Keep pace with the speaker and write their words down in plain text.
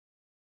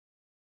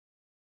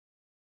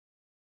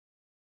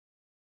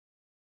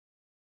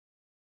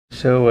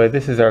So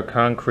this is our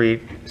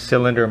concrete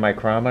cylinder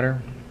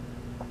micrometer.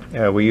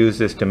 We use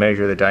this to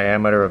measure the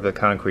diameter of the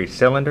concrete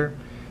cylinder.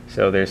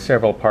 So there's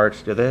several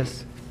parts to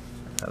this.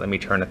 Let me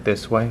turn it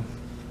this way.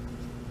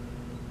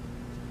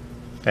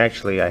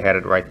 Actually, I had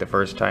it right the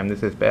first time.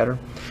 This is better.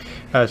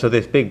 So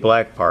this big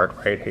black part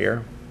right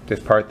here, this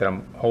part that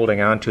I'm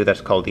holding on to,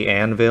 that's called the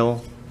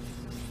anvil.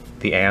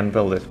 The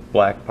anvil, this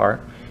black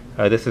part.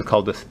 This is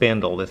called the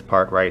spindle, this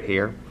part right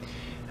here.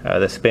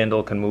 The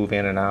spindle can move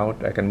in and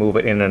out. I can move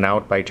it in and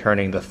out by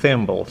turning the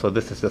thimble. So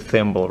this is the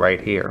thimble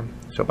right here.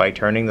 So by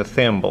turning the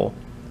thimble,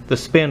 the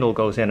spindle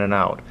goes in and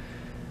out.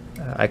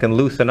 I can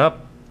loosen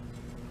up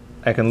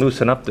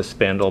the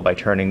spindle by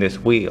turning this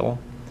wheel.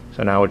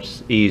 So now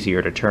it's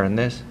easier to turn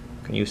this.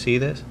 Can you see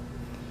this?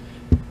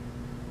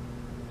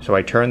 So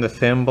I turn the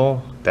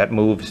thimble, that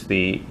moves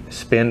the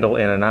spindle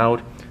in and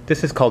out.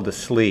 This is called the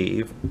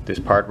sleeve. This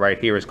part right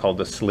here is called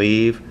the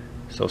sleeve.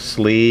 So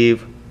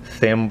sleeve,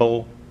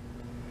 thimble,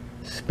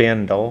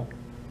 spindle.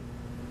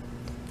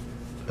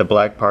 The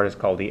black part is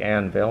called the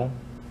anvil.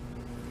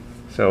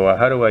 So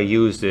how do I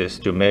use this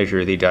to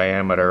measure the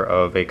diameter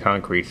of a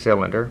concrete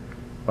cylinder?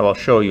 Well, I'll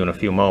show you in a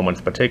few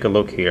moments, but take a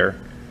look here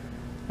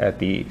at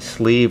the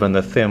sleeve and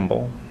the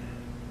thimble.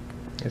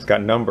 It's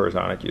got numbers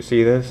on it. You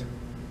see this?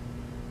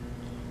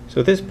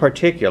 So this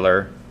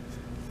particular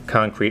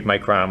concrete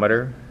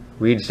micrometer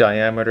reads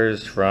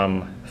diameters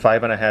from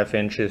 5.5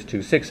 inches to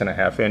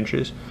 6.5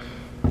 inches.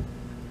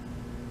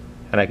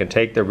 And I can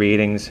take the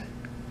readings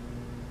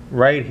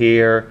right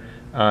here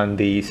on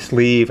the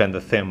sleeve and the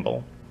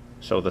thimble.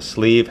 So the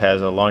sleeve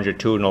has a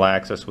longitudinal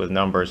axis with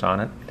numbers on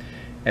it,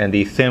 and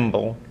the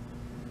thimble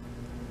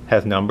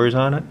has numbers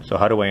on it. So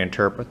how do I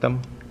interpret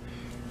them?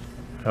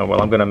 Well,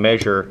 I'm going to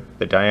measure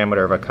the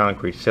diameter of a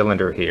concrete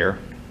cylinder here,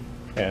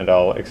 and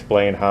I'll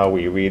explain how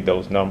we read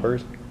those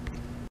numbers.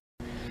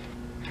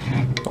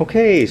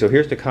 Okay, so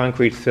here's the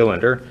concrete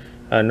cylinder.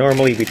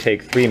 Normally we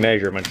take 3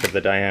 measurements of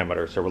the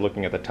diameter, so we're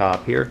looking at the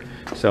top here.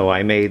 So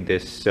I made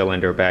this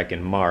cylinder back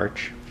in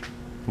March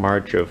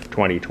of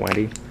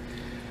 2020.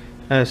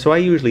 So I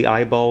usually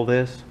eyeball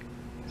this.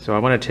 So I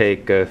want to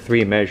take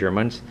 3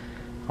 measurements.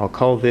 I'll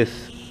call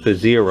this the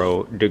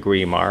 0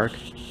 degree mark.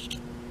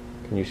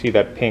 Can you see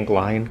that pink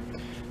line?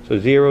 So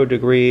 0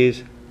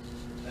 degrees,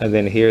 and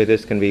then here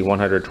this can be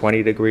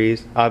 120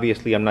 degrees.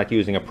 Obviously I'm not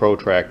using a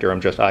protractor,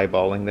 I'm just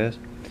eyeballing this.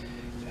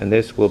 And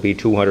this will be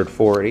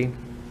 240.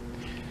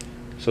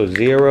 So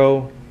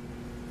 0,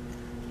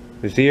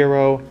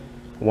 0,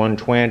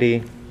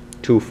 120,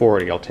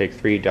 240. I'll take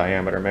 3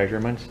 diameter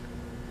measurements.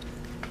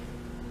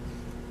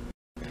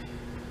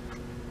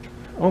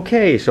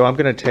 Okay, so I'm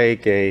going to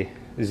take a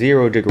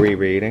 0 degree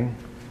reading.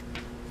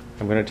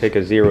 I'm going to take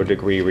a 0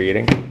 degree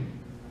reading.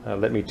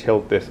 Let me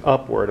tilt this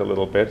upward a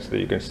little bit so that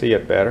you can see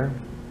it better.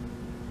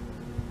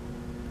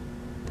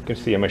 You can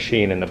see a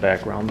machine in the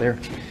background there.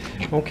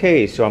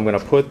 Okay, so I'm going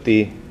to put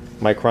the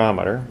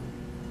micrometer.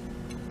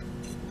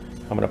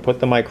 I'm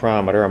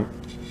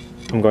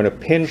going to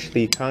pinch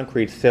the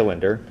concrete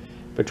cylinder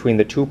between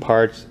the 2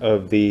 parts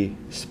of the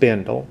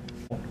spindle.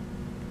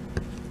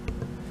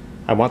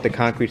 I want the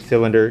concrete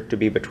cylinder to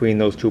be between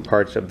those 2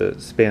 parts of the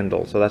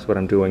spindle, so that's what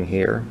I'm doing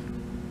here.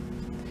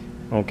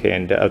 Okay,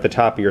 and at the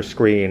top of your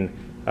screen,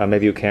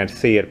 maybe you can't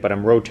see it, but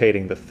I'm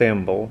rotating the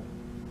thimble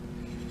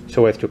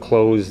so as to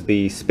close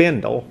the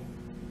spindle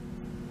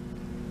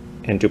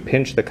and to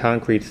pinch the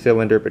concrete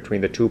cylinder between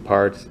the 2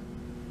 parts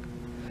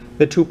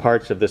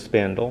of the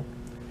spindle.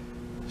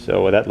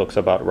 So that looks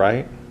about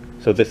right.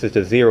 So this is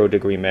the 0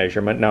 degree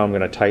measurement. Now I'm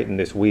going to tighten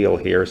this wheel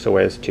here so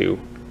as to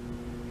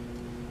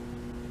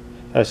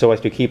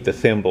keep the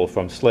thimble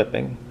from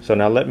slipping. So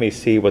now let me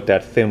see what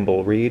that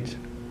thimble reads.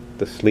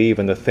 The sleeve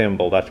and the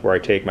thimble, that's where I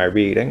take my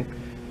reading.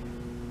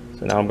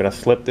 So now I'm going to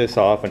slip this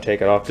off and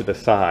take it off to the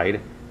side,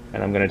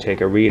 and I'm going to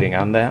take a reading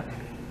on that.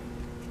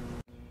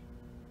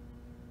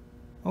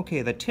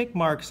 Okay, the tick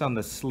marks on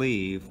the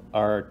sleeve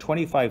are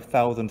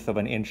 25/1000ths of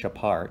an inch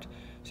apart.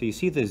 So you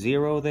see the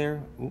 0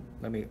 there? Ooh,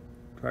 let me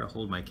try to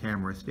hold my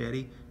camera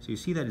steady. So you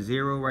see that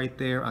 0 right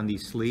there on the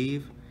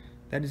sleeve?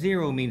 That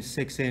 0 means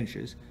 6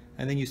 inches.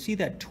 And then you see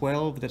that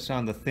 12 that's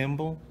on the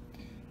thimble?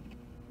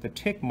 The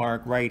tick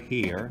mark right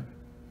here,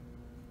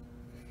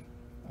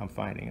 I'm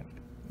finding it.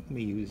 Let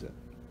me use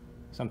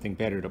something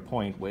better to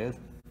point with.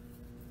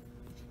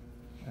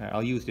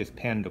 I'll use this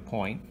pen to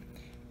point.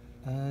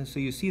 So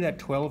you see that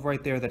 12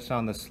 right there that's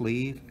on the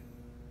sleeve?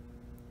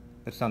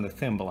 That's on the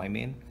thimble, I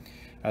mean.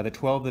 The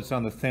 12 that's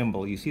on the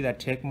thimble, you see that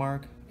tick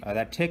mark?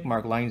 That tick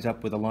mark lines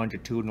up with the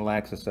longitudinal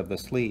axis of the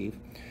sleeve.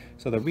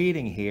 So the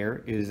reading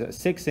here is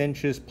 6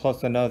 inches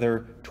plus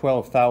another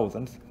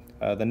 12/1000ths.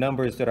 The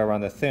numbers that are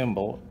on the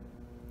thimble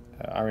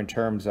are in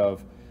terms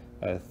of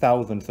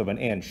thousandths of an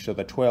inch, so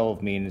the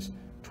 12 means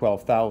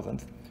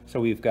 12/1000ths. So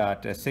we've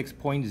got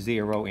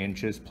 6.0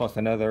 inches plus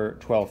another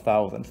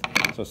 12/1000ths.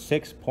 So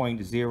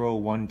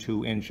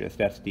 6.012 inches.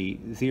 That's the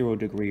 0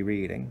 degree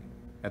reading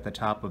at the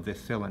top of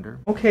this cylinder.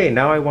 Okay,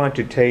 now I want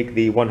to take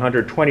the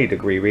 120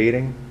 degree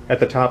reading at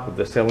the top of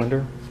the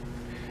cylinder.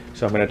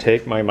 So I'm going to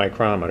take my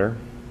micrometer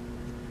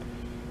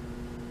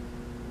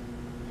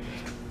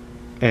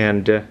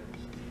And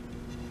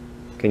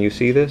can you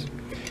see this?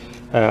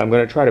 I'm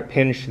going to try to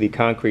pinch the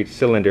concrete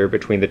cylinder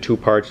between the two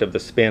parts of the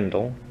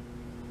spindle.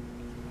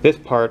 This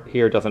part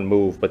here doesn't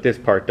move, but this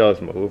part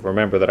does move.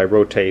 Remember that I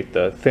rotate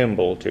the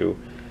thimble to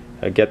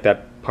get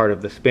that part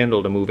of the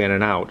spindle to move in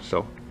and out.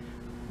 So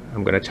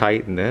I'm going to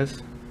tighten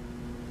this.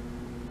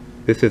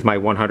 This is my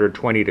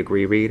 120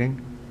 degree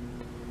reading.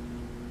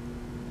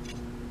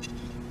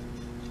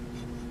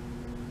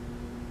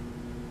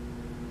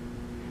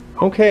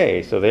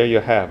 Okay, so there you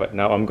have it.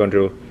 Now I'm going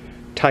to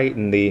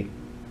tighten the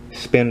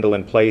spindle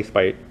in place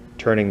by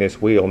turning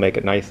this wheel, make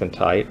it nice and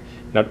tight.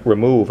 Now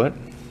remove it,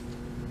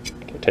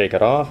 take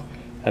it off,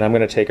 and I'm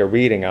going to take a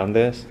reading on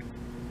this.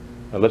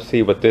 Now let's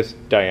see what this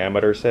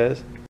diameter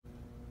says.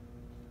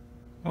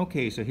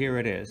 Okay, so here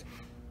it is.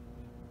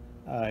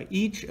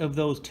 Each of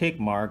those tick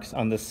marks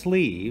on the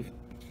sleeve,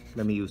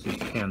 let me use this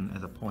pen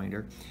as a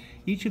pointer,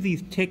 each of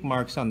these tick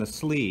marks on the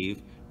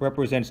sleeve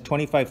represents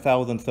 25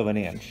 thousandths of an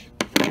inch.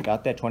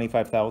 Got that,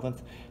 25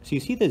 thousandths? So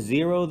you see the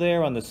 0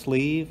 there on the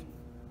sleeve?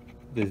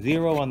 The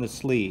 0 on the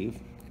sleeve,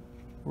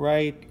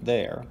 right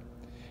there.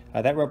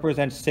 That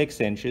represents 6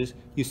 inches.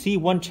 You see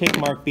one tick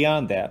mark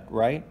beyond that,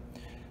 right?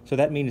 So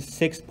that means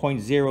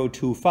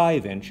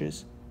 6.025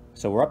 inches.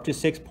 So we're up to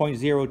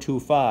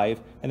 6.025.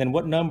 And then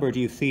what number do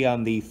you see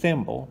on the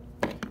thimble?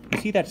 You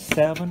see that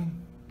 7?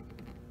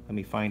 Let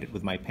me find it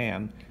with my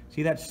pen.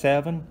 See that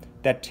 7?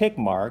 That tick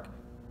mark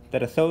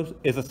that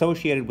is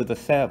associated with the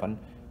 7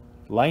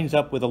 lines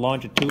up with the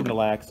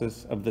longitudinal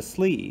axis of the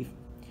sleeve.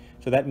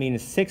 So that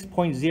means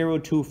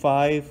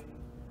 6.025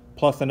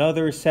 plus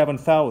another 7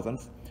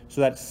 thousandths.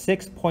 So that's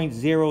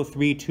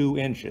 6.032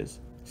 inches.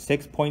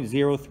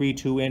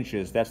 6.032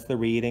 inches, that's the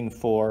reading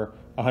for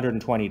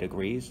 120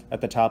 degrees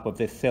at the top of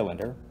this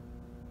cylinder.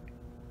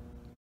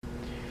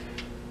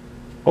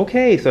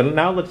 Okay, so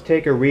now let's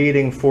take a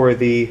reading for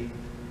the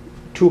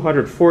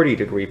 240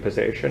 degree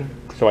position.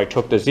 So I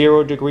took the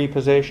 0 degree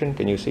position.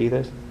 Can you see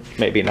this?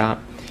 Maybe not.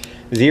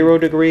 0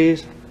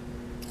 degrees,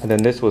 and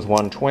then this was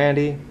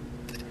 120,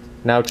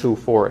 now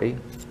 240.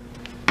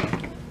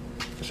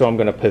 So I'm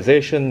going to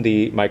position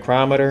the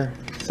micrometer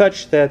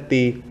such that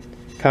the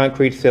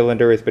concrete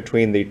cylinder is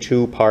between the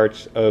two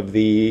parts of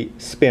the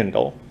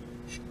spindle.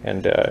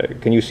 And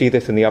can you see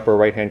this in the upper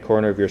right hand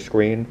corner of your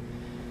screen?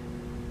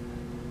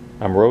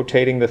 I'm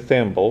rotating the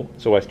thimble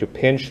so as to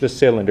pinch the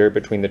cylinder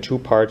between the two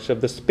parts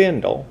of the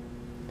spindle.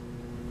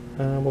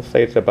 We'll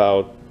say it's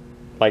about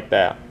like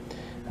that.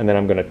 And then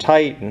I'm going to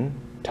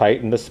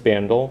tighten the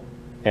spindle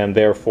and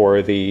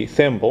therefore the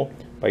thimble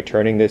by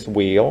turning this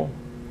wheel.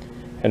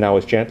 And now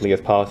as gently as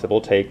possible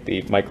take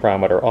the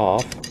micrometer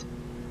off.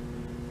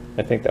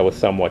 I think that was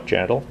somewhat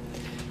gentle.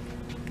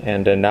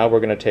 And now we're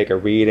going to take a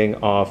reading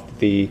off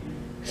the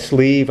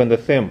sleeve and the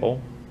thimble.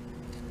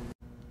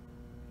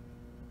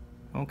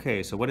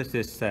 Okay, so what does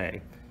this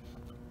say?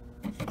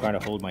 I'm trying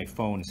to hold my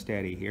phone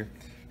steady here.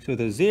 So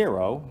the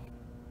 0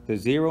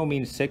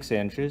 means 6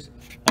 inches,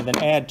 and then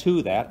add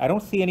to that. I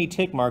don't see any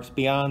tick marks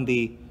beyond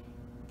the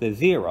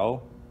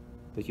 0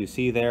 that you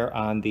see there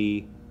on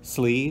the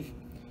sleeve.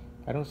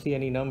 I don't see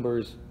any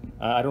numbers,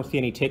 I don't see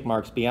any tick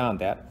marks beyond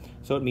that.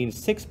 So it means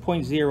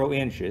 6.0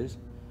 inches.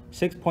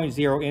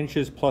 6.0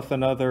 inches plus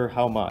another,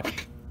 how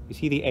much? You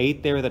see the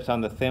 8 there that's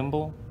on the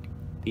thimble?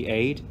 The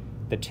 8.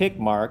 The tick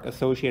mark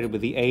associated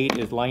with the 8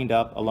 is lined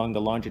up along the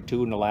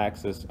longitudinal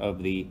axis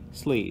of the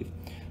sleeve.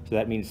 So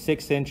that means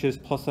 6 inches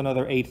plus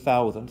another 8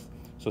 thousandths.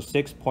 So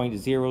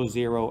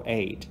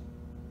 6.008.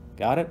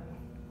 Got it?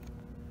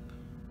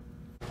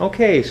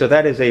 Okay, so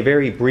that is a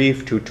very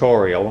brief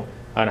tutorial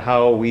on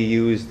how we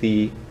use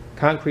the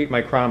concrete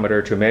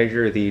micrometer to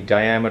measure the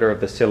diameter of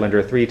the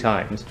cylinder 3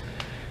 times.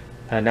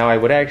 And now I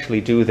would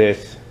actually do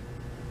this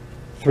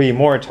 3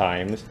 more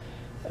times,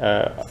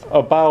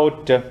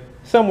 about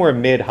somewhere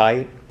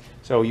mid-height.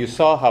 So you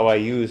saw how I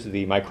used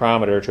the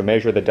micrometer to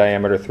measure the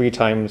diameter 3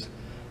 times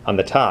on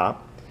the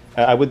top.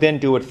 I would then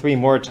do it 3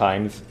 more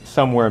times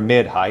somewhere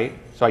mid-height.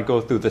 So I'd go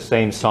through the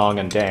same song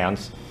and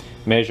dance,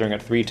 measuring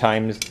it 3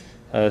 times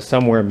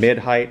somewhere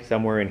mid-height,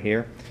 somewhere in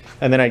here.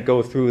 And then I'd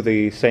go through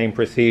the same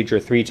procedure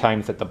 3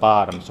 times at the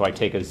bottom. So I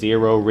take a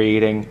 0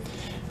 reading,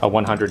 a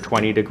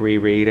 120 degree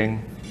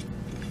reading,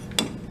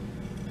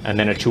 and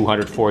then a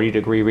 240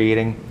 degree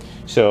reading.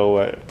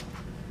 So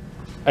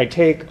I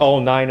take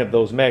all 9 of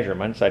those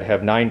measurements. I'd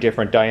have 9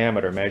 different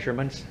diameter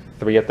measurements,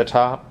 3 at the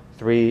top,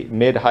 3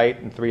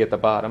 mid-height, and 3 at the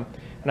bottom.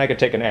 And I could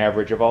take an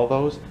average of all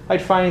those.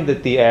 I'd find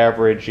that the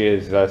average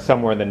is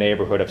somewhere in the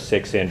neighborhood of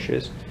 6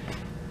 inches.